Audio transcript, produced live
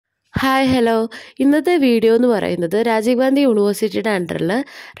Hi hello ഇന്നത്തെ video എന്ന് പറയുന്നത് രാജീവ് ഗാന്ധി യൂണിവേഴ്സിറ്റിയുടെ അണ്ടറിൽ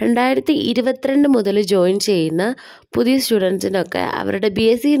 2022 മുതൽ ജോയിൻ ചെയ്യുന്ന പുതിയ സ്റ്റുഡൻസിനൊക്കെ അവരുടെ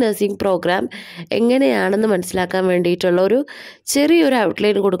BSc നഴ്സിംഗ് പ്രോഗ്രാം എങ്ങനെയാണെന്ന് മനസ്സിലാക്കാൻ വേണ്ടിയിട്ടുള്ള ഒരു ചെറിയൊരു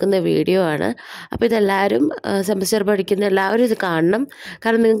ഔട്ട്ലൈൻ കൊടുക്കുന്ന വീഡിയോ ആണ്. അപ്പോൾ ഇതെല്ലാവരും സെമസ്റ്റർ പഠിക്കുന്ന എല്ലാവരും ഇത് കാണണം.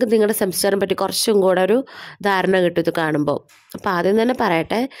 കാരണം നിങ്ങൾക്ക് നിങ്ങളുടെ സെമസ്റ്ററിനെ പറ്റി കുറച്ചും കൂടെ ഒരു ധാരണ കിട്ടും ഇത് കാണുമ്പോൾ. അപ്പോൾ ആദ്യം തന്നെ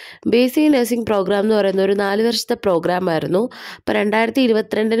പറയട്ടെ, BSc നഴ്സിംഗ് പ്രോഗ്രാം എന്ന് പറയുന്ന ഒരു 4 വർഷത്തെ പ്രോഗ്രാമായിരുന്നു. അപ്പോൾ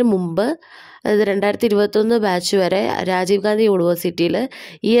 2022 മുമ്പ്, അതായത് 2021 ബാച്ച് വരെ രാജീവ് ഗാന്ധി യൂണിവേഴ്സിറ്റിയിൽ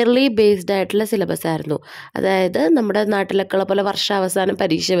ഇയർലി ബേസ്ഡ് ആയിട്ടുള്ള സിലബസ് ആയിരുന്നു. അതായത് നമ്മുടെ നാട്ടിലൊക്കെ പോലെ വർഷാവസാനം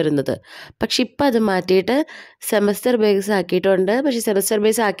പരീക്ഷ വരുന്നത്. പക്ഷെ ഇപ്പം അത് മാറ്റിയിട്ട് സെമസ്റ്റർ ബേസ് ആക്കിയിട്ടുണ്ട്. പക്ഷേ സെമസ്റ്റർ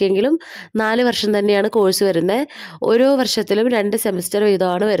ബേസ് ആക്കിയെങ്കിലും 4 വർഷം തന്നെയാണ് കോഴ്സ് വരുന്നത്. ഓരോ വർഷത്തിലും 2 സെമസ്റ്റർ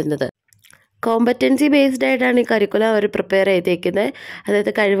വീതമാണ് വരുന്നത്. കോമ്പറ്റൻസി ബേസ്ഡ് ആയിട്ടാണ് ഈ കരിക്കുലം അവർ പ്രിപ്പയർ ചെയ്തേക്കുന്നത്. അതായത്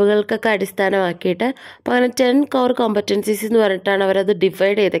കഴിവുകൾക്കൊക്കെ അടിസ്ഥാനമാക്കിയിട്ട്. അപ്പോൾ അങ്ങനെ 10 കോർ കോമ്പറ്റൻസീസ് എന്ന് പറഞ്ഞിട്ടാണ് അവരത്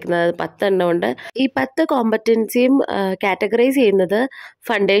ഡിവൈഡ് ചെയ്തേക്കുന്നത്. അത് 10 എണ്ണം ഉണ്ട്. ഈ 10 കോമ്പറ്റൻസിയും കാറ്റഗറൈസ് ചെയ്യുന്നത്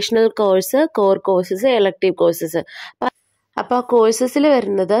ഫണ്ടേഷണൽ course, core courses, elective courses. അപ്പോൾ ആ കോഴ്സസിൽ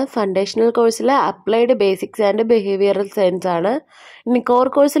വരുന്നത് ഫണ്ടേഷണൽ കോഴ്സിൽ applied basics and behavioural science ആണ്. ഇനി കോർ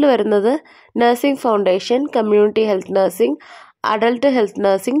കോഴ്സിൽ വരുന്നത് nursing foundation, community health nursing, adult health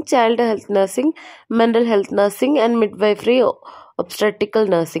nursing, child health nursing, mental health nursing and midwifery obstetrical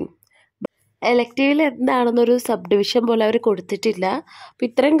nursing. എലക്റ്റീവിൽ എന്താണെന്നൊരു sub division പോലെ അവർ കൊടുത്തിട്ടില്ല. അപ്പോൾ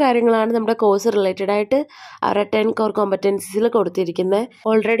ഇത്രയും കാര്യങ്ങളാണ് നമ്മുടെ കോഴ്സ് റിലേറ്റഡ് ആയിട്ട് അവരുടെ 10 കോർ കോമ്പറ്റൻസീസിൽ കൊടുത്തിരിക്കുന്നത്.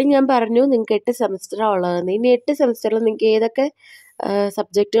 ഓൾറെഡി ഞാൻ പറഞ്ഞു നിങ്ങൾക്ക് 8 സെമസ്റ്ററാണ് ഉള്ളതെന്ന്. ഇനി 8 സെമസ്റ്ററിൽ നിങ്ങൾക്ക് ഏതൊക്കെ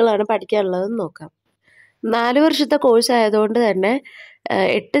സബ്ജക്റ്റുകളാണ് പഠിക്കാനുള്ളതെന്ന് നോക്കാം. 4 വർഷത്തെ കോഴ്സ് ആയതുകൊണ്ട് തന്നെ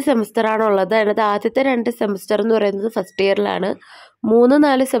 8 സെമസ്റ്ററാണുള്ളത്. അതിനകത്ത് ആദ്യത്തെ 2 സെമസ്റ്റർ എന്ന് പറയുന്നത് ഫസ്റ്റ് ഇയറിലാണ്,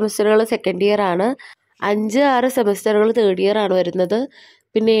 3-4 സെമസ്റ്ററുകൾ സെക്കൻഡ് ഇയർ ആണ്, 5-6 സെമസ്റ്ററുകൾ തേർഡ് ഇയർ ആണ് വരുന്നത്,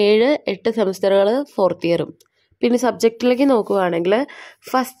 പിന്നെ 7-8 സെമസ്റ്ററുകൾ ഫോർത്ത് ഇയറും. പിന്നെ സബ്ജക്റ്റിലേക്ക് നോക്കുകയാണെങ്കിൽ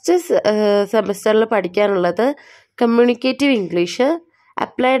ഫസ്റ്റ് സെമസ്റ്ററിൽ പഠിക്കാനുള്ളത് communicative English,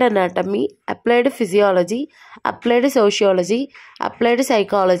 applied anatomy, applied physiology, applied sociology, applied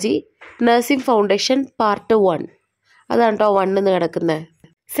psychology, nursing foundation part 1. അതാണ് കേട്ടോ 1 എന്ന് കിടക്കുന്നത്.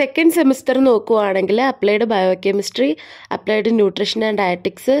 സെക്കൻഡ് സെമസ്റ്റർ നോക്കുകയാണെങ്കിൽ applied biochemistry, applied nutrition and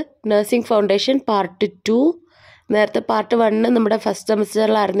dietetics, nursing foundation part 2. നേരത്തെ പാർട്ട് 1 നമ്മുടെ ഫസ്റ്റ്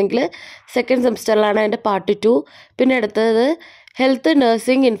സെമസ്റ്ററിലായിരുന്നെങ്കിൽ സെക്കൻഡ് സെമസ്റ്ററിലാണ് അതിൻ്റെ പാർട്ട് 2. പിന്നെ അടുത്തത് health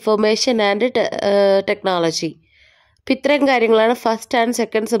nursing information and technology. അപ്പോൾ ഇത്രയും കാര്യങ്ങളാണ് ഫസ്റ്റ് ആൻഡ്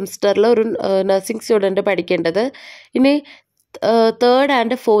സെക്കൻഡ് സെമസ്റ്ററിൽ ഒരു നഴ്സിംഗ് സ്റ്റുഡൻറ്റ് പഠിക്കേണ്ടത്. ഇനി തേർഡ്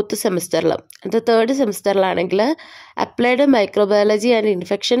ആൻഡ് ഫോർത്ത് സെമസ്റ്ററിൽ, അത് third സെമസ്റ്ററിലാണെങ്കിൽ applied microbiology and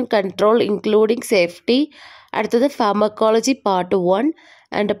infection control including safety, അടുത്തത് pharmacology part 1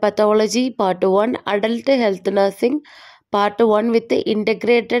 and pathology part 1, adult health nursing part 1 with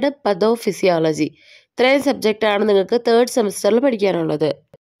integrated പതോഫിസിയോളജി. ഇത്രയും സബ്ജക്റ്റാണ് നിങ്ങൾക്ക് തേർഡ് സെമസ്റ്ററിൽ പഠിക്കാനുള്ളത്.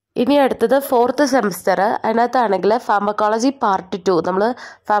 ഇനി അടുത്തത് ഫോർത്ത് സെമസ്റ്റർ. അതിനകത്താണെങ്കിൽ pharmacology part 2. നമ്മൾ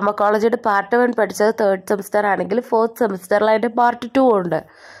ഫാർമക്കോളജിയുടെ പാർട്ട് 1 പഠിച്ചത് തേർഡ് സെമസ്റ്റർ ആണെങ്കിൽ ഫോർത്ത് സെമസ്റ്ററിൽ അതിൻ്റെ പാർട്ട് 2 ഉണ്ട്.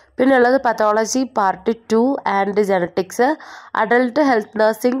 പിന്നെ ഉള്ളത് pathology part 2 and genetics, adult health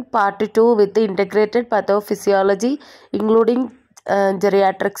nursing part 2 with integrated പതോഫിസിയോളജി including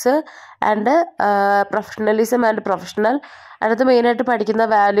geriatrics and professionalism and professional. അതിനകത്ത് മെയിനായിട്ട് പഠിക്കുന്ന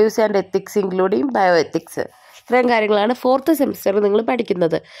values and ethics including bio ethics. ഇത്രയും കാര്യങ്ങളാണ് ഫോർത്ത് സെമസ്റ്ററിൽ നിങ്ങൾ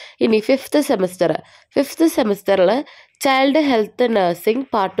പഠിക്കുന്നത്. ഇനി ഫിഫ്ത്ത് സെമസ്റ്ററിൽ child health nursing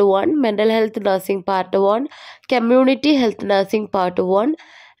part 1, mental health nursing part 1, community health nursing part 1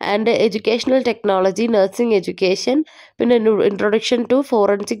 and educational technology nursing education, പിന്നെ introduction to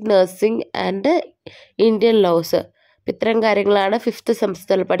forensic nursing and Indian loss. ഇത്രയും കാര്യങ്ങളാണ് ഫിഫ്ത്ത്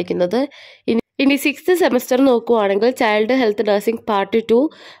സെമസ്റ്ററിൽ പഠിക്കുന്നത്. ഇനി സിക്സ്ത് സെമസ്റ്റർ നോക്കുകയാണെങ്കിൽ child health nursing part 2,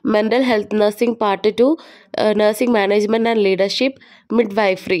 mental health nursing part 2, nursing management and leadership,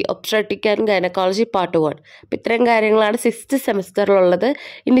 midwifery ഒബ്സ്ട്രെറ്റിക് and gynaecology part 1. ഇത്രയും കാര്യങ്ങളാണ് sixth സെമസ്റ്ററിലുള്ളത്.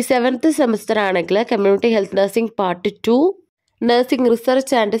 ഇനി സെവൻത്ത് സെമസ്റ്റർ ആണെങ്കിൽ community health nursing part 2, nursing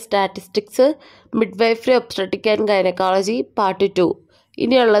research and statistics, midwifery ഒബ്സ്ട്രെറ്റിക് and gynaecology part 2.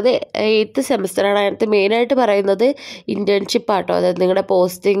 ഇനിയുള്ളത് 8th സെമസ്റ്ററാണ്. അതിനകത്ത് മെയിനായിട്ട് പറയുന്നത് internship ആട്ടോ, അതായത് നിങ്ങളുടെ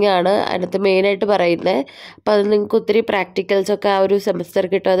പോസ്റ്റിംഗ് ആണ് അതിനകത്ത് മെയിനായിട്ട് പറയുന്നത്. അപ്പോൾ അത് നിങ്ങൾക്ക് ഒത്തിരി പ്രാക്ടിക്കൽസൊക്കെ ആ ഒരു സെമസ്റ്റർ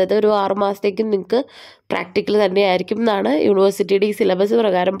കിട്ടും. അതായത് ഒരു 6 മാസത്തേക്കും നിങ്ങൾക്ക് പ്രാക്ടിക്കൽ തന്നെയായിരിക്കും എന്നാണ് യൂണിവേഴ്സിറ്റിയുടെ ഈ സിലബസ്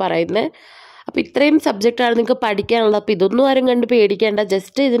പ്രകാരം പറയുന്നത്. അപ്പോൾ ഇത്രയും സബ്ജക്റ്റാണ് നിങ്ങൾക്ക് പഠിക്കാനുള്ളത്. അപ്പോൾ ഇതൊന്നും ആരും കണ്ട് പേടിക്കേണ്ട,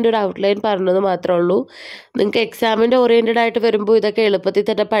 ജസ്റ്റ് ഇതിൻ്റെ ഒരു ഔട്ട്ലൈൻ പറഞ്ഞത് മാത്രമേ ഉള്ളൂ. നിങ്ങൾക്ക് എക്സാമിൻ്റെ ഓറിയൻറ്റഡ് ആയിട്ട് വരുമ്പോൾ ഇതൊക്കെ എളുപ്പത്തിൽ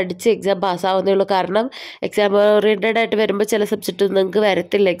തന്നെ പഠിച്ച് എക്സാം പാസ്സാവുന്നേ ഉള്ളൂ. കാരണം എക്സാം ഓറിയൻറ്റഡ് ആയിട്ട് വരുമ്പോൾ ചില സബ്ജക്റ്റ് നിങ്ങൾക്ക്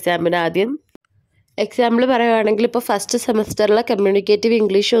വരത്തില്ല എക്സാമിന് ആദ്യം. എക്സാമ്പിൾ പറയുകയാണെങ്കിൽ ഇപ്പോൾ ഫസ്റ്റ് സെമസ്റ്ററിലെ കമ്മ്യൂണിക്കേറ്റീവ്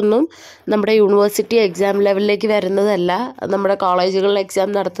ഇംഗ്ലീഷ് ഒന്നും നമ്മുടെ യൂണിവേഴ്സിറ്റി എക്സാം ലെവലിലേക്ക് വരുന്നതല്ല, നമ്മുടെ കോളേജുകളിൽ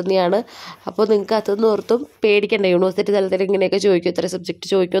എക്സാം നടത്തുന്നതാണ്. അപ്പോൾ നിങ്ങൾക്ക് അതൊന്നും ഓർത്തും പേടിക്കണ്ട. യൂണിവേഴ്സിറ്റി തലത്തിൽ ഇങ്ങനെയൊക്കെ ചോദിക്കും, ഇത്ര സബ്ജക്റ്റ്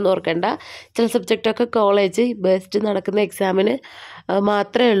ചോദിക്കുമെന്ന് ഓർക്കേണ്ട. ചില സബ്ജക്റ്റൊക്കെ കോളേജ് ബേസ്ഡ് നടക്കുന്ന എക്സാമിന്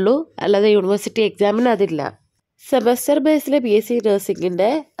മാത്രമേ ഉള്ളൂ, അല്ലാതെ യൂണിവേഴ്സിറ്റി എക്സാമിന് അതില്ല. സെമസ്റ്റർ ബേസിലെ BSc നഴ്സിംഗിൻ്റെ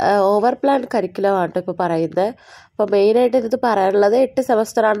ഓവർ പ്ലാൻ കരിക്കുലമാണ് ഇപ്പോൾ പറയുന്നത്. അപ്പോൾ മെയിനായിട്ട് ഇത് പറയാനുള്ളത് 8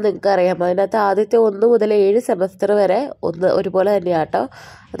 സെമസ്റ്ററാണെന്ന് നിങ്ങൾക്ക് അറിയാം. അതിനകത്ത് ആദ്യത്തെ 1 മുതൽ 7 സെമസ്റ്റർ വരെ ഒരുപോലെ തന്നെയാണ് കേട്ടോ.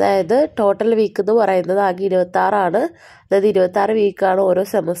 അതായത് ടോട്ടൽ വീക്ക് എന്ന് പറയുന്നത് ആകെ 26 അതായത് 26 വീക്കാണ് ഓരോ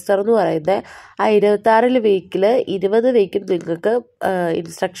സെമസ്റ്റർ എന്ന് പറയുന്നത്. ആ 26 വീക്കിൽ 20 വീക്കിൽ നിങ്ങൾക്ക്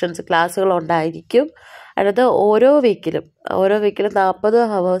ഇൻസ്ട്രക്ഷൻസ് ക്ലാസ്സുകൾ ഉണ്ടായിരിക്കും. അതിനകത്ത് ഓരോ വീക്കിലും 40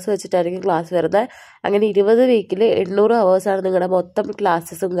 ഹവേഴ്സ് വെച്ചിട്ടായിരിക്കും ക്ലാസ് വരുന്നത്. അങ്ങനെ 20 വീക്കിൽ 800 ഹവേഴ്സാണ് നിങ്ങളുടെ മൊത്തം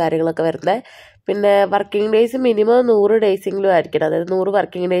ക്ലാസ്സസും കാര്യങ്ങളൊക്കെ വരുന്നത്. പിന്നെ വർക്കിംഗ് ഡേയ്സ് മിനിമം 100 ഡേയ്സെങ്കിലും ആയിരിക്കണം, അതായത് 100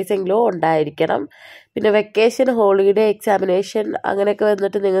 വർക്കിംഗ് ഡേയ്സെങ്കിലും ഉണ്ടായിരിക്കണം. പിന്നെ വെക്കേഷൻ, ഹോളിഡേ, എക്സാമിനേഷൻ അങ്ങനെയൊക്കെ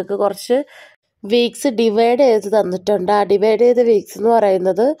വന്നിട്ട് നിങ്ങൾക്ക് കുറച്ച് വീക്സ് ഡിവൈഡ് ചെയ്ത് തന്നിട്ടുണ്ട്. ആ ഡിവൈഡ് ചെയ്ത വീക്സ് എന്ന്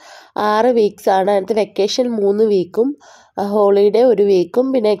പറയുന്നത് 6 വീക്സാണ്. അതിനകത്ത് വെക്കേഷൻ 3 വീക്കും ഹോളിഡേ 1 വീക്കും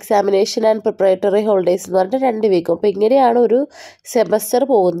പിന്നെ എക്സാമിനേഷൻ ആൻഡ് പ്രിപ്പറേറ്ററി ഹോളിഡേയ്സ് എന്ന് പറഞ്ഞിട്ട് 2 വീക്കും. അപ്പോൾ ഇങ്ങനെയാണ് ഒരു സെമസ്റ്റർ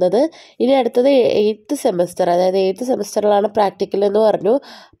പോകുന്നത്. ഇനി അടുത്തത് 8th സെമസ്റ്റർ, അതായത് 8th സെമസ്റ്ററിലാണ് പ്രാക്ടിക്കൽ എന്ന് പറഞ്ഞു.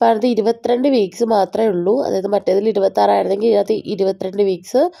 അപ്പോൾ അതിനകത്ത് 22 വീക്സ് മാത്രമേ ഉള്ളൂ. അതായത് മറ്റേതിൽ 26 ആയിരുന്നെങ്കിൽ ഇതിനകത്ത് 22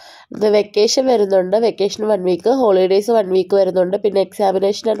 വീക്സ്. വെക്കേഷൻ വരുന്നുണ്ട്, വെക്കേഷൻ 1 വീക്ക്, ഹോളിഡേയ്സ് 1 വീക്ക് വരുന്നുണ്ട്, പിന്നെ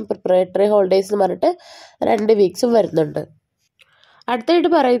എക്സാമിനേഷൻ ആൻഡ് പ്രിപ്പറേറ്ററി ഹോളിഡേയ്സ് എന്ന് പറഞ്ഞിട്ട് 2 വീക്സും വരുന്നുണ്ട്. അടുത്തായിട്ട്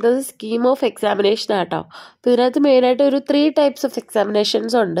പറയുന്നത് സ്കീം ഓഫ് എക്സാമിനേഷൻ ആട്ടോ. അപ്പോൾ ഇതിനകത്ത് മെയിനായിട്ട് ഒരു 3 ടൈപ്സ് ഓഫ്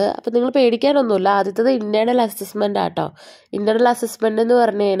എക്സാമിനേഷൻസ് ഉണ്ട്. അപ്പോൾ നിങ്ങൾ പേടിക്കാനൊന്നുമില്ല. ആദ്യത്തത് ഇൻറ്റേർണൽ അസസ്മെൻ്റ് ആട്ടോ. ഇൻറ്റേർണൽ അസസ്മെൻ്റ് എന്ന്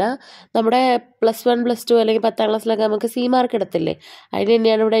പറഞ്ഞു കഴിഞ്ഞാൽ നമ്മുടെ +1 +2 അല്ലെങ്കിൽ 10ാം ക്ലാസ്സിലൊക്കെ നമുക്ക് C മാർക്ക് ഇടത്തില്ലേ, അതിന്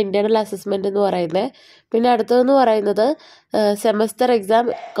തന്നെയാണ് ഇവിടെ ഇൻറ്റേർണൽ അസസ്മെൻ്റ് എന്ന് പറയുന്നത്. പിന്നെ അടുത്തതെന്ന് പറയുന്നത് സെമസ്റ്റർ എക്സാം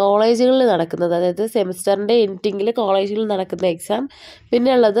കോളേജുകളിൽ നടക്കുന്നത്, അതായത് സെമസ്റ്ററിൻ്റെ എൻഡിങ്ങിൽ കോളേജുകളിൽ നടക്കുന്ന എക്സാം.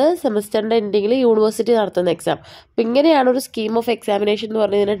 പിന്നെ ഉള്ളത് സെമസ്റ്ററിൻ്റെ എൻഡിങ്ങിൽ യൂണിവേഴ്സിറ്റി നടത്തുന്ന എക്സാം. അപ്പം ഇങ്ങനെയാണ് ഒരു സ്കീം ഓഫ് എക്സാമിനേഷൻ എന്ന്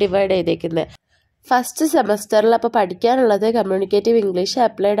പറഞ്ഞതിനെ ഡിവൈഡ് ചെയ്തേക്കുന്നത്. ഫസ്റ്റ് സെമസ്റ്ററിൽ അപ്പോൾ പഠിക്കാനുള്ളത് communicative English,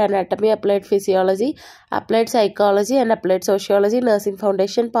 applied anatomy, applied physiology, applied psychology and applied sociology, nursing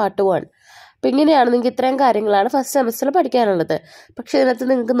foundation part 1. അപ്പോൾ ഇങ്ങനെയാണ് നിങ്ങൾക്ക് ഇത്രയും കാര്യങ്ങളാണ് ഫസ്റ്റ് സെമസ്റ്ററിൽ പഠിക്കാനുള്ളത്. പക്ഷേ ഇതിനകത്ത്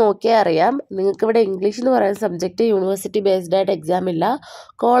നിങ്ങൾക്ക് നോക്കിയാൽ അറിയാം, നിങ്ങൾക്ക് ഇവിടെ ഇംഗ്ലീഷ് എന്ന് പറയുന്ന സബ്ജക്റ്റ് യൂണിവേഴ്സിറ്റി ബേസ്ഡ് ആയിട്ട് എക്സാം ഇല്ല,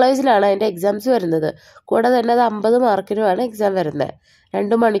 കോളേജിലാണ് അതിൻ്റെ എക്സാംസ് വരുന്നത്. കൂടാതെ തന്നെ അത് 50 മാർക്കിനുമാണ് എക്സാം വരുന്നത്.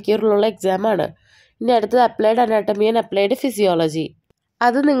 2 മണിക്കൂറിലുള്ള എക്സാമാണ്. ഇനി അടുത്തത് applied anatomy and applied physiology.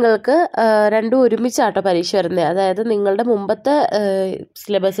 അത് നിങ്ങൾക്ക് രണ്ടും ഒരുമിച്ചാട്ടോ പരീക്ഷ വരുന്നത്. അതായത് നിങ്ങളുടെ മുമ്പത്തെ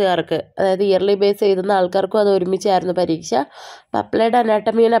സിലബസുകാർക്ക്, അതായത് ഇയർലി ബേസ് എഴുതുന്ന ആൾക്കാർക്കും അത് ഒരുമിച്ചായിരുന്നു പരീക്ഷ. അപ്പോൾ applied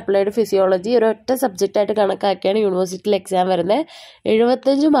anatomy and applied physiology ഒരൊറ്റ സബ്ജക്റ്റായിട്ട് കണക്കാക്കിയാണ് യൂണിവേഴ്സിറ്റിയിൽ എക്സാം വരുന്നത്.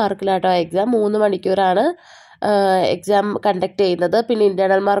 75 മാർക്കിലാട്ടോ എക്സാം. 3 മണിക്കൂറാണ് എക്സാം കണ്ടക്ട് ചെയ്യുന്നത്. പിന്നെ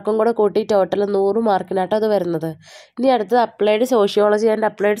ഇൻറ്റേർണൽ മാർക്കും കൂടെ കൂട്ടി ടോട്ടൽ 100 മാർക്കിനാട്ടോ അത് വരുന്നത്. ഇനി അടുത്തത് applied sociology and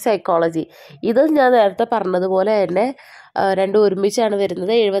applied psychology. ഇത് ഞാൻ നേരത്തെ പറഞ്ഞതുപോലെ തന്നെ രണ്ടും ഒരുമിച്ചാണ്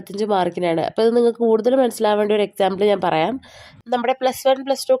വരുന്നത്. 75 മാർക്കിനാണ്. അപ്പോൾ ഇത് നിങ്ങൾക്ക് കൂടുതൽ മനസ്സിലാവാൻ വേണ്ടി ഒരു എക്സാമ്പിൾ ഞാൻ പറയാം. നമ്മുടെ +1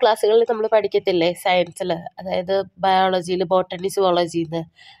 +2 ക്ലാസ്സുകളിൽ നമ്മൾ പഠിക്കത്തില്ലേ സയൻസിൽ, അതായത് ബയോളജിയിൽ, ബോട്ടണി, സുവോളജിന്ന്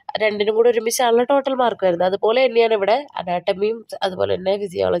രണ്ടിനും കൂടെ ഒരുമിച്ചാണല്ലോ ടോട്ടൽ മാർക്ക് വരുന്നത്. അതുപോലെ തന്നെയാണ് ഇവിടെ അനാട്ടമിയും അതുപോലെ തന്നെ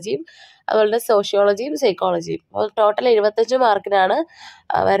ഫിസിയോളജിയും അതുപോലെ തന്നെ സോഷ്യോളജിയും സൈക്കോളജിയും. അപ്പോൾ ടോട്ടൽ 75 മാർക്കിനാണ്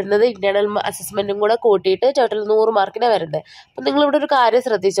വരുന്നത്. ഇൻറ്റേർണൽ അസസ്മെൻറ്റും കൂടെ കൂട്ടിയിട്ട് ടോട്ടൽ 100 മാർക്കിനാണ് വരുന്നത്. അപ്പം നിങ്ങളിവിടെ ഒരു കാര്യം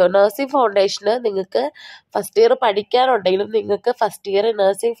ശ്രദ്ധിച്ചോ, നഴ്സിംഗ് ഫൗണ്ടേഷന് നിങ്ങൾക്ക് ഫസ്റ്റ് ഇയർ പഠിക്കാനുണ്ടെങ്കിലും നിങ്ങൾക്ക് ഫസ്റ്റ് ഇയർ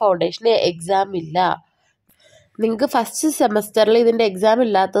നഴ്സിംഗ് ഫൗണ്ടേഷന് എക്സാം ഇല്ല. നിങ്ങൾക്ക് ഫസ്റ്റ് സെമസ്റ്ററിൽ ഇതിൻ്റെ എക്സാം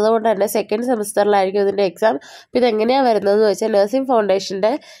ഇല്ലാത്തത് കൊണ്ട് തന്നെ സെക്കൻഡ് സെമസ്റ്ററിലായിരിക്കും ഇതിൻ്റെ എക്സാം. അപ്പോൾ ഇതെങ്ങനെയാണ് വരുന്നതെന്ന് വെച്ചാൽ നഴ്സിംഗ്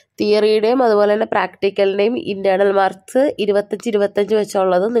ഫൗണ്ടേഷൻ്റെ തിയറിയുടെയും അതുപോലെ തന്നെ പ്രാക്ടിക്കലിൻ്റെയും ഇൻറ്റേർണൽ മാർക്സ് 25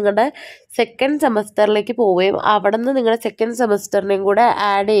 വെച്ചുള്ളത് നിങ്ങളുടെ സെക്കൻഡ് സെമസ്റ്ററിലേക്ക് പോവുകയും അവിടെ നിന്ന് നിങ്ങളുടെ സെക്കൻഡ് സെമസ്റ്ററിനെയും കൂടെ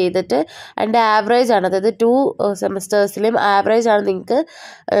ആഡ് ചെയ്തിട്ട് അതിൻ്റെ ആവറേജ് ആണ്, അതായത് 2 സെമസ്റ്റേഴ്സിലെയും ആവറേജ് ആണ് നിങ്ങൾക്ക്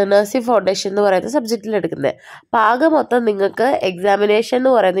നഴ്സിംഗ് ഫൗണ്ടേഷൻ എന്ന് പറയുന്ന സബ്ജക്റ്റിൽ എടുക്കുന്നത്. അപ്പോൾ ആകെ മൊത്തം നിങ്ങൾക്ക് എക്സാമിനേഷൻ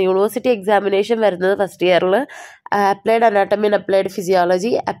എന്ന് പറയുന്നത് യൂണിവേഴ്സിറ്റി എക്സാമിനേഷൻ വരുന്നത് ഫസ്റ്റ് ഇയറിൽ applied anatomy and applied physiology,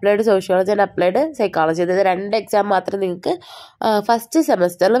 applied sociology and applied psychology, അതായത് 2 എക്സാം മാത്രമേ നിങ്ങൾക്ക് ഫസ്റ്റ്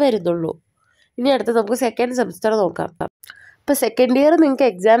സെമസ്റ്ററിൽ വരുന്നുള്ളൂ. ഇനി അടുത്ത് നമുക്ക് സെക്കൻഡ് സെമസ്റ്റർ നോക്കാം. ഇപ്പോൾ സെക്കൻഡ് ഇയർ നിങ്ങൾക്ക്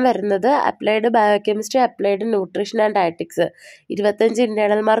എക്സാം വരുന്നത് applied biochemistry, applied nutrition and dietetics. 25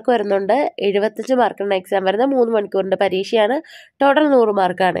 internal mark വരുന്നുണ്ട്. 75 മാർക്കാണ് എക്സാം വരുന്നത്. 3 മണിക്കൂറിൻ്റെ പരീക്ഷയാണ്. ടോട്ടൽ 100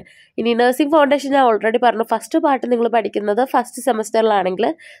 മാർക്കാണ്. ഇനി നഴ്സിംഗ് ഫൗണ്ടേഷൻ ഞാൻ ഓൾറെഡി പറഞ്ഞു, ഫസ്റ്റ് പാർട്ട് നിങ്ങൾ പഠിക്കുന്നത് ഫസ്റ്റ് സെമസ്റ്ററിലാണെങ്കിൽ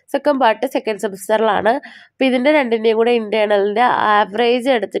സെക്കൻഡ് പാർട്ട് സെക്കൻഡ് സെമസ്റ്ററിലാണ്. അപ്പോൾ ഇതിൻ്റെ രണ്ടിൻ്റെയും കൂടെ ഇൻറ്റേർണലിൻ്റെ ആവറേജ്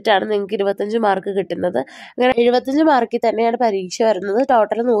എടുത്തിട്ടാണ് നിങ്ങൾക്ക് 25 മാർക്ക് കിട്ടുന്നത്. അങ്ങനെ 75 മാർക്കിൽ തന്നെയാണ് പരീക്ഷ വരുന്നത്.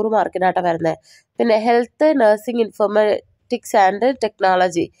 ടോട്ടൽ 100 മാർക്കിനാട്ടോ വരുന്നത്. പിന്നെ health, nursing, informatics and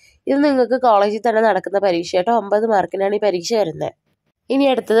technology, ഇത് നിങ്ങൾക്ക് കോളേജിൽ തന്നെ നടക്കുന്ന പരീക്ഷ കേട്ടോ. 9 മാർക്കിനാണ് ഈ പരീക്ഷ വരുന്നത്. ഇനി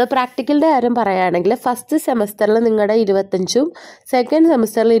അടുത്തത് പ്രാക്ടിക്കലിൻ്റെ കാര്യം പറയുകയാണെങ്കിൽ ഫസ്റ്റ് സെമസ്റ്ററിൽ നിങ്ങളുടെ 25ഉം സെക്കൻഡ്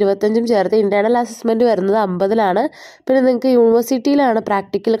സെമസ്റ്ററിൽ 25ഉം ചേർത്ത് ഇൻറ്റേർണൽ അസസ്മെൻറ്റ് വരുന്നത് 50-ലാണ്. പിന്നെ നിങ്ങൾക്ക് യൂണിവേഴ്സിറ്റിയിലാണ്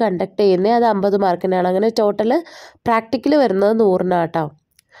പ്രാക്ടിക്കൽ കണ്ടക്ട് ചെയ്യുന്നത്, അത് 50 മാർക്കിനാണ്. അങ്ങനെ ടോട്ടൽ പ്രാക്ടിക്കൽ വരുന്നത് 100-നാണ് കേട്ടോ.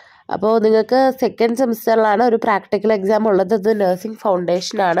 അപ്പോൾ നിങ്ങൾക്ക് സെക്കൻഡ് സെമസ്റ്ററിലാണ് ഒരു പ്രാക്ടിക്കൽ എക്സാം ഉള്ളത്, അത് നഴ്സിംഗ്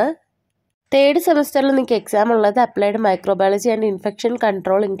ഫൗണ്ടേഷനാണ്. തേർഡ് സെമസ്റ്ററിൽ നിങ്ങൾക്ക് എക്സാം ഉള്ളത് applied microbiology and infection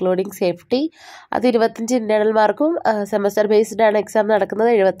control including safety, അത് 25 ഇൻറ്റേർണൽ മാർക്കും. സെമസ്റ്റർ ബേസ്ഡ് ആണ് എക്സാം നടക്കുന്നത്,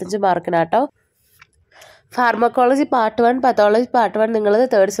 75 മാർക്കിനാട്ടോ. ഫാർമക്കോളജി പാർട്ട് 1, പത്തോളജി പാർട്ട് 1 നിങ്ങൾ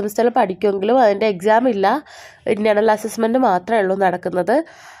തേർഡ് സെമസ്റ്ററിൽ പഠിക്കുമെങ്കിലും അതിൻ്റെ എക്സാം ഇല്ല, ഇൻറ്റേർണൽ അസസ്മെൻറ്റ് മാത്രമേ ഉള്ളൂ നടക്കുന്നത്.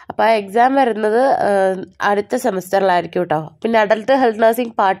 അപ്പോൾ ആ എക്സാം വരുന്നത് അടുത്ത സെമസ്റ്ററിലായിരിക്കും കേട്ടോ. പിന്നെ അഡൽട്ട് ഹെൽത്ത്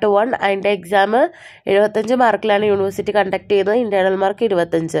നഴ്സിംഗ് പാർട്ട് 1 അതിൻ്റെ എക്സാം 75 മാർക്കിലാണ് യൂണിവേഴ്സിറ്റി കണ്ടക്ട് ചെയ്യുന്നത്, internal mark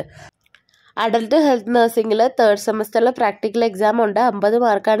 25. Adult health നഴ്സിംഗിൽ third സെമസ്റ്ററിൽ പ്രാക്ടിക്കൽ എക്സാം ഉണ്ട്, 50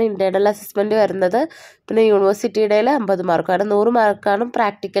 മാർക്കാണ് ഇൻറ്റേർണൽ അസസ്മെൻറ്റ് വരുന്നത്. പിന്നെ യൂണിവേഴ്സിറ്റിയുടെ 50 മാർക്കാണ്, 100 മാർക്കാണ്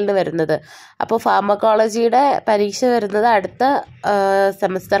പ്രാക്ടിക്കലിന് വരുന്നത്. അപ്പോൾ ഫാർമക്കോളജിയുടെ പരീക്ഷ വരുന്നത് അടുത്ത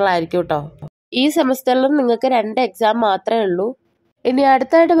സെമസ്റ്ററിലായിരിക്കും കേട്ടോ. ഈ സെമസ്റ്ററിലും നിങ്ങൾക്ക് 2 എക്സാം മാത്രമേ ഉള്ളൂ. ഇനി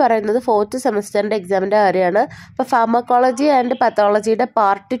അടുത്തായിട്ട് പറയുന്നത് ഫോർത്ത് സെമസ്റ്ററിൻ്റെ എക്സാമിൻ്റെ കാര്യമാണ്. അപ്പോൾ pharmacology and പത്തോളജിയുടെ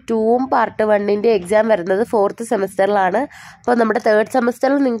part 2ഉം part 1ൻ്റെ exam വരുന്നത് ഫോർത്ത് സെമസ്റ്ററിലാണ്. അപ്പോൾ നമ്മുടെ തേർഡ്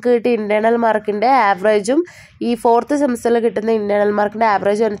സെമസ്റ്ററിൽ നിങ്ങൾക്ക് കിട്ടിയ ഇൻറ്റേർണൽ മാർക്കിൻ്റെ ആവറേജും ഈ ഫോർത്ത് സെമസ്റ്ററിൽ കിട്ടുന്ന ഇൻറ്റേർണൽ മാർക്കിൻ്റെ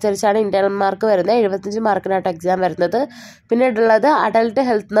ആവറേജും അനുസരിച്ചാണ് ഇൻറ്റേർണൽ മാർക്ക് വരുന്നത്. 75 മാർക്കിനായിട്ട് എക്സാം വരുന്നത്. പിന്നെ ഉള്ളത് അഡൽട്ട്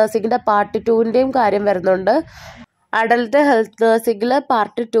ഹെൽത്ത് നഴ്സിംഗിൻ്റെ പാർട്ട് 2ൻ്റെയും കാര്യം വരുന്നുണ്ട്. അഡൽട്ട് ഹെൽത്ത് നഴ്സിംഗിൽ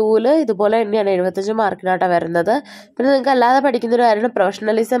പാർട്ട് 2ൽ ഇതുപോലെ തന്നെയാണ് 75 മാർക്കിനായിട്ടാണ് വരുന്നത്. പിന്നെ നിങ്ങൾക്ക് അല്ലാതെ പഠിക്കുന്ന ഒരു കാര്യമാണ്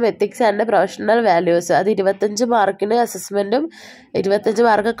professionalism, ethics and professional values, അത് 25 മാർക്കിന് അസസ്മെൻറ്റും 25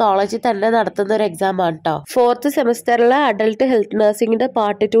 മാർക്ക് കോളേജിൽ തന്നെ നടത്തുന്ന ഒരു എക്സാമാണ് കേട്ടോ. ഫോർത്ത് സെമസ്റ്ററിൽ അഡൽട്ട് ഹെൽത്ത് നഴ്സിംഗിൻ്റെ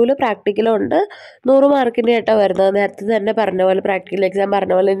പാർട്ട് 2ൽ പ്രാക്ടിക്കലുണ്ട്, 100 മാർക്കിൻ്റെ ആയിട്ടാണ് വരുന്നത്. നേരത്തെ തന്നെ പറഞ്ഞ പോലെ പ്രാക്ടിക്കൽ എക്സാം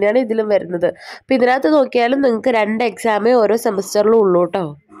പറഞ്ഞ പോലെ തന്നെയാണ് ഇതിലും വരുന്നത്. അപ്പോൾ ഇതിനകത്ത് നോക്കിയാലും നിങ്ങൾക്ക് 2 എക്സാമേ ഓരോ സെമസ്റ്ററിലും ഉള്ളൂ കേട്ടോ.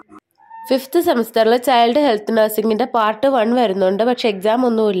 ഫിഫ്ത്ത് സെമസ്റ്ററിൽ ചൈൽഡ് ഹെൽത്ത് നഴ്സിംഗിൻ്റെ പാർട്ട് 1 വരുന്നുണ്ട്, പക്ഷെ എക്സാം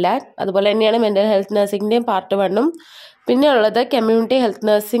ഒന്നുമില്ല. അതുപോലെ തന്നെയാണ് മെൻ്റൽ ഹെൽത്ത് നഴ്സിംഗിൻ്റെയും പാർട്ട് 1ഉം. പിന്നെ ഉള്ളത് community health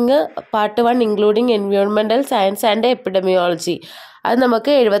nursing part 1 including environmental science and epidemiology, അത്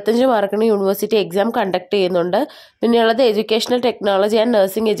നമുക്ക് 75 മാർക്കിന് യൂണിവേഴ്സിറ്റി എക്സാം കണ്ടക്ട് ചെയ്യുന്നുണ്ട്. പിന്നെയുള്ളത് educational technology and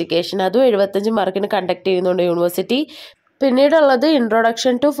nursing education, അതും 75 മാർക്കിന് കണ്ടക്ട് ചെയ്യുന്നുണ്ട് university. പിന്നീടുള്ളത്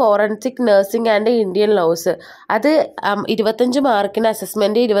introduction to forensic nursing and Indian loss, അത് 25 മാർക്കിന്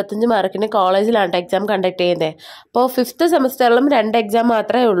അസസ്മെൻറ്റ്, 25 മാർക്കിന് കോളേജിലാണ് എക്സാം കണ്ടക്ട് ചെയ്യുന്നത്. അപ്പോൾ ഫിഫ്ത്ത് സെമസ്റ്ററിലും 2 എക്സാം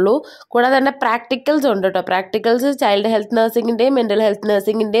മാത്രമേ ഉള്ളൂ. കൂടാതെ തന്നെ പ്രാക്ടിക്കൽസ് ഉണ്ട് കേട്ടോ. Practicals child health നഴ്സിംഗിൻ്റെയും mental health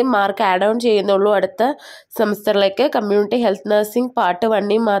നഴ്സിംഗിൻ്റെയും mark add on ചെയ്യുന്നുള്ളൂ അടുത്ത സെമസ്റ്ററിലേക്ക്. കമ്മ്യൂണിറ്റി ഹെൽത്ത് നഴ്സിംഗ് പാർട്ട്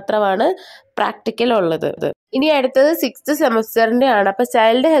 1 മാത്രമാണ് പ്രാക്ടിക്കൽ ഉള്ളത്. ഇനി അടുത്തത് സിക്സ്ത് സെമസ്റ്ററിൻ്റെ ആണ്. അപ്പോൾ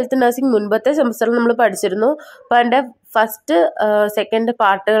ചൈൽഡ് ഹെൽത്ത് നഴ്സിംഗ് മുൻപത്തെ സെമസ്റ്ററിൽ നമ്മൾ പഠിച്ചിരുന്നു. അപ്പോൾ അതിൻ്റെ ഫസ്റ്റ് സെക്കൻഡ്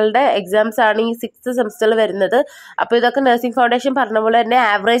പാർട്ടുകളുടെ എക്സാംസ് ആണ് ഈ സിക്സ്ത് സെമസ്റ്ററിൽ വരുന്നത്. അപ്പോൾ ഇതൊക്കെ നഴ്സിംഗ് ഫൗണ്ടേഷൻ പറഞ്ഞ പോലെ തന്നെ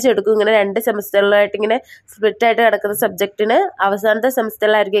ആവറേജ് എടുക്കും. ഇങ്ങനെ 2 സെമസ്റ്ററിലായിട്ട് ഇങ്ങനെ സ്പ്ലിറ്റ് ആയിട്ട് കിടക്കുന്ന സബ്ജക്റ്റിന് അവസാനത്തെ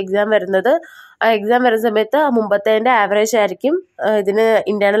സെമസ്റ്ററിലായിരിക്കും എക്സാം വരുന്നത്. ആ എക്സാം വരുന്ന സമയത്ത് മുമ്പത്തേൻ്റെ ആവറേജ് ആയിരിക്കും ഇതിന്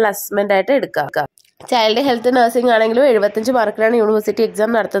ഇൻറ്റേർണൽ അസസ്മെൻ്റ് ആയിട്ട് എടുക്കുക. ചൈൽഡ് ഹെൽത്ത് നഴ്സിംഗ് ആണെങ്കിലും 75 മാർക്കിലാണ് യൂണിവേഴ്സിറ്റി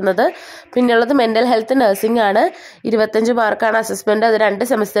എക്സാം നടത്തുന്നത്. പിന്നെയുള്ളത് മെൻ്റൽ ഹെൽത്ത് നഴ്സിംഗ് ആണ്, 25 മാർക്കാണ് അസസ്മെൻറ്റ്. അത്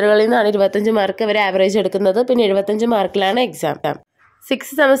 2 സെമസ്റ്ററുകളിൽ നിന്നാണ് 25 മാർക്ക് അവർ ആവറേജ് എടുക്കുന്നത്. പിന്നെ 75 മാർക്കിലാണ് എക്സാം.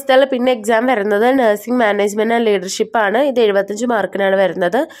 സിക്സ് സെമസ്റ്ററിൽ പിന്നെ എക്സാം വരുന്നത് നഴ്സിംഗ് മാനേജ്മെൻറ്റ് ആൻഡ് ലീഡർഷിപ്പ് ആണ്, ഇത് 75 മാർക്കിനാണ്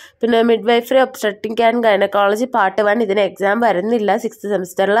വരുന്നത്. പിന്നെ മിഡ് വൈഫറി ഒബ്സ്ട്രക്റ്റിക് ആൻഡ് ഗൈനക്കോളജി പാർട്ട് 1 ഇതിന് എക്സാം വരുന്നില്ല സിക്സ്ത്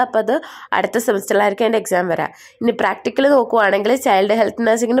സെമസ്റ്ററിൽ. അപ്പോൾ അത് അടുത്ത സെമസ്റ്ററിലായിരിക്കും അതിൻ്റെ എക്സാം വരാം. ഇനി പ്രാക്ടിക്കൽ നോക്കുവാണെങ്കിൽ ചൈൽഡ് ഹെൽത്ത്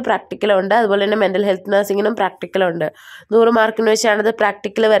നഴ്സിംഗിന് പ്രാക്ടിക്കലുണ്ട്, അതുപോലെ തന്നെ മെൻ്റൽ ഹെൽത്ത് നഴ്സിംഗിനും പ്രാക്ടിക്കലുണ്ട്. 100 മാർക്കിന് വെച്ചാണ് ഇത്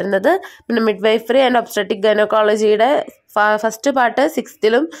പ്രാക്ടിക്കൽ വരുന്നത്. പിന്നെ mid വൈഫറി and ഒബ്സ്ട്രക്റ്റിക് ഗൈനക്കോളജിയുടെ first part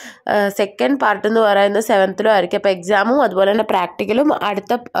 6th-ലും second part എന്ന് പറയുന്നത് 7th-ലും ആയിരിക്കും. അപ്പോൾ എക്സാമും അതുപോലെ തന്നെ പ്രാക്ടിക്കലും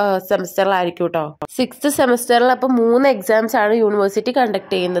അടുത്ത സെമസ്റ്ററിലായിരിക്കും കേട്ടോ. സിക്സ്ത് സെമസ്റ്ററിൽ അപ്പോൾ 3 എക്സാംസ് ആണ് യൂണിവേഴ്സിറ്റി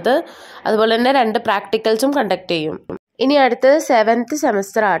കണ്ടക്ട് ചെയ്യുന്നത്. അതുപോലെ തന്നെ 2 പ്രാക്ടിക്കൽസും കണ്ടക്ട് ചെയ്യും. ഇനി അടുത്തത് 7th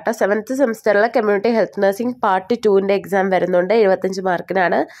സെമസ്റ്റർ ആട്ടോ. 7th സെമസ്റ്ററിലെ community health nursing part 2ൻ്റെ exam വരുന്നുണ്ട്, 75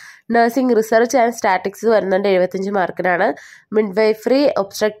 മാർക്കിനാണ്. നഴ്സിംഗ് റിസർച്ച് ആൻഡ് സ്റ്റാറ്റിക്സ് വരുന്നുണ്ട്, 75 മാർക്കിനാണ്. Mid വൈഫറി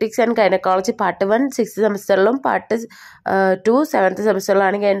ഒബ്സ്ട്രക്റ്റിക്സ് and gynaecology part 1 6th സെമസ്റ്ററിലും part 2 7th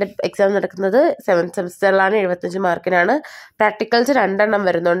സെമസ്റ്ററിലാണെങ്കിൽ അതിൻ്റെ എക്സാം നടക്കുന്നത് 7th സെമസ്റ്ററിലാണ്, 75 മാർക്കിനാണ്. പ്രാക്ടിക്കൽസ് 2 എണ്ണം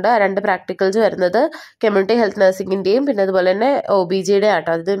വരുന്നുണ്ട്. 2 പ്രാക്ടിക്കൽസ് വരുന്നത് കമ്മ്യൂണിറ്റി ഹെൽത്ത് നഴ്സിംഗിൻ്റെയും പിന്നെ അതുപോലെ തന്നെ OBGയുടെ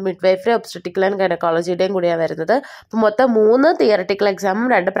ആട്ടോ. അത് മിഡ് വൈഫറി ഒബ്സ്ട്രക്റ്റിക്കൽ ആൻഡ് ഗൈനക്കോളജിയുടെയും കൂടിയാണ് വരുന്നത്. അപ്പോൾ മൊത്തം 3 തിയററ്റിക്കൽ എക്സാമും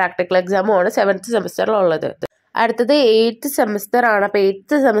 2 പ്രാക്ടിക്കൽ എക്സാമും ആണ് 7th സെമസ്റ്ററിലുള്ളത്. അടുത്തത് 8th സെമസ്റ്റർ ആണ്. അപ്പോൾ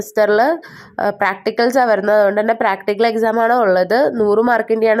 8th സെമസ്റ്ററിൽ പ്രാക്ടിക്കൽസാണ് വരുന്നത്. അതുകൊണ്ട് തന്നെ പ്രാക്ടിക്കൽ എക്സാമാണ് ഉള്ളത്. 100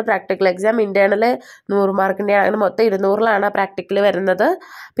 മാർക്കിൻ്റെയാണ് പ്രാക്ടിക്കൽ എക്സാം, ഇൻറ്റേർണൽ 100 മാർക്കിൻ്റെയാണ്. അങ്ങനെ മൊത്തം 200-ലാണ് പ്രാക്ടിക്കൽ വരുന്നത്.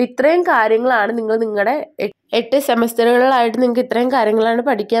 അപ്പോൾ ഇത്രയും കാര്യങ്ങളാണ് നിങ്ങൾ നിങ്ങളുടെ 8 സെമസ്റ്ററുകളിലായിട്ട് നിങ്ങൾക്ക് ഇത്രയും കാര്യങ്ങളാണ്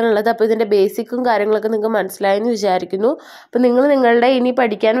പഠിക്കാനുള്ളത്. അപ്പോൾ ഇതിൻ്റെ ബേസിക്കും കാര്യങ്ങളൊക്കെ നിങ്ങൾക്ക് മനസ്സിലായെന്ന് വിചാരിക്കുന്നു. അപ്പോൾ നിങ്ങൾ നിങ്ങളുടെ ഇനി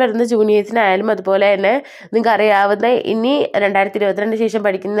പഠിക്കാൻ വരുന്ന ജൂനിയേഴ്സിനായാലും അതുപോലെ തന്നെ നിങ്ങൾക്ക് അറിയാവുന്ന ഇനി 2022 ശേഷം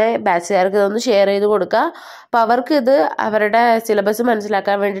പഠിക്കുന്ന ബാച്ചുകാർക്ക് ഇതൊന്ന് ഷെയർ ചെയ്ത് കൊടുക്കുക. അപ്പോൾ അവർക്ക് ഇത് അവരുടെ സിലബസ്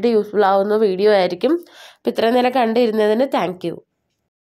മനസ്സിലാക്കാൻ വേണ്ടിയിട്ട് യൂസ്ഫുൾ ആവുന്ന വീഡിയോ ആയിരിക്കും. അപ്പോൾ ഇത്രയും നേരം കണ്ടിരുന്നതിന് താങ്ക് യു.